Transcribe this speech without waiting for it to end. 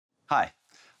Hi,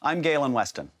 I'm Galen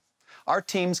Weston. Our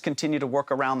teams continue to work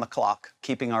around the clock,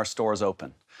 keeping our stores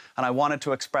open. And I wanted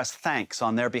to express thanks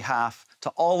on their behalf to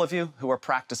all of you who are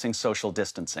practicing social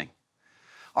distancing.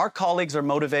 Our colleagues are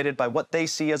motivated by what they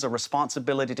see as a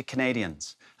responsibility to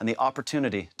Canadians and the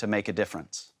opportunity to make a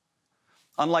difference.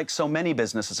 Unlike so many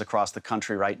businesses across the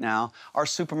country right now, our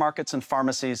supermarkets and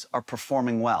pharmacies are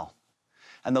performing well.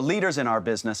 And the leaders in our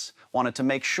business wanted to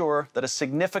make sure that a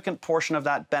significant portion of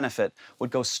that benefit would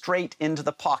go straight into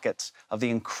the pockets of the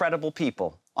incredible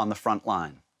people on the front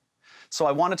line. So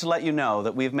I wanted to let you know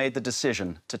that we've made the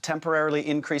decision to temporarily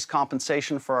increase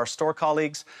compensation for our store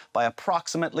colleagues by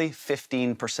approximately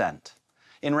 15%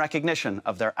 in recognition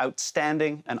of their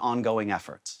outstanding and ongoing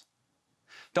efforts.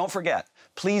 Don't forget,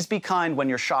 please be kind when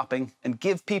you're shopping and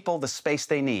give people the space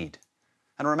they need.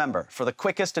 And remember, for the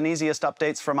quickest and easiest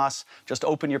updates from us, just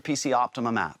open your PC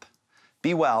Optimum app.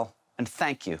 Be well, and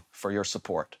thank you for your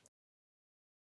support.